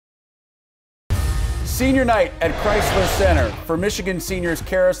Senior night at Chrysler Center. For Michigan seniors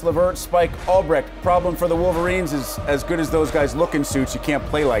Karis LeVert, Spike Albrecht. Problem for the Wolverines is as good as those guys look in suits, you can't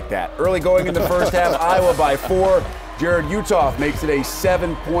play like that. Early going in the first half, Iowa by 4. Jarrod Uthoff makes it a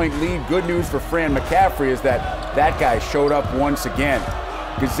 7-point lead. Good news for Fran McCaffrey is that guy showed up once again.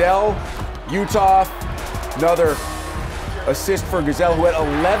 Gazelle, Uthoff, another assist for Gazelle, who had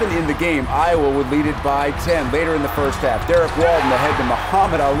 11 in the game. Iowa would lead it by 10 later in the first half. Derek Walton ahead to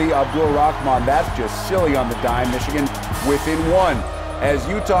Muhammad Ali Abdul-Rahman. That's just silly on the dime. Michigan within 1. As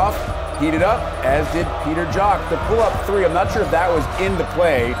Uthoff heated up, as did Peter Jock. The pull-up 3, I'm not sure if that was in the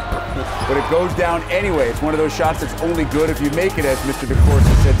play, but it goes down anyway. It's one of those shots that's only good if you make it, as Mr.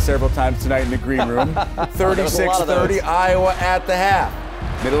 DeCourcy said several times tonight in the green room. 36-30, Iowa at the half.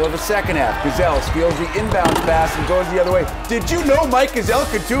 Middle of the second half, Gazelle steals the inbound pass and goes the other way. Did you know Mike Gazelle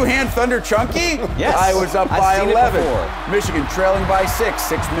could two-hand Thunder Chunky? Yes. Iowa's up by 11. Michigan trailing by 6,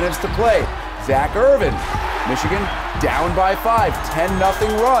 6 minutes to play. Zach Irvin. Michigan down by 5,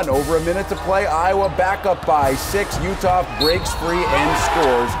 10-0 run. Over a minute to play, Iowa back up by 6. Uthoff breaks free and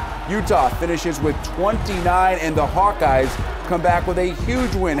scores. Uthoff finishes with 29, and the Hawkeyes come back with a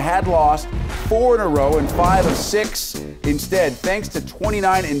huge win. Had lost 4 in a row and 5 of 6 instead, thanks to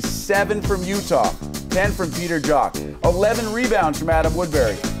 29 and 7 from Uthoff, 10 from Peter Jock, 11 rebounds from Adam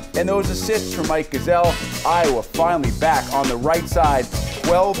Woodbury, and those assists from Mike Gazelle. Iowa finally back on the right side,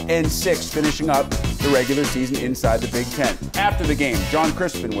 12 and 6, finishing up the regular season inside the Big Ten. After the game, John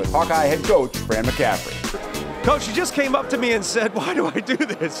Crispin with Hawkeye head coach Fran McCaffrey. Coach, you just came up to me and said, why do I do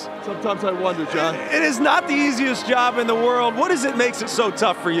this? Sometimes I wonder, John. It is not the easiest job in the world. What is it makes it so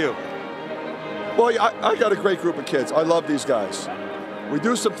tough for you? Well, I got a great group of kids. I love these guys. We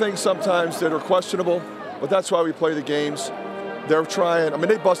do some things sometimes that are questionable, but that's why we play the games. They're trying. I mean,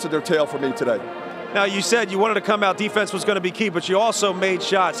 they busted their tail for me today. Now, you said you wanted to come out, defense was going to be key, but you also made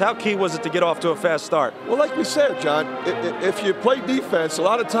shots. How key was it to get off to a fast start? Well, like we said, John, if you play defense, a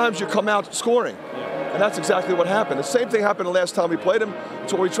lot of times you come out scoring. And that's exactly what happened. The same thing happened the last time we played them.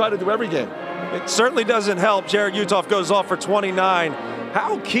 It's what we try to do every game. It certainly doesn't help. Jarrod Uthoff goes off for 29.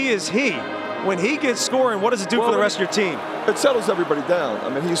 How key is he? When he gets scoring, what does it do for the rest of your team? It settles everybody down. I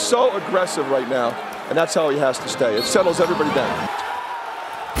mean, he's so aggressive right now, and that's how he has to stay. It settles everybody down.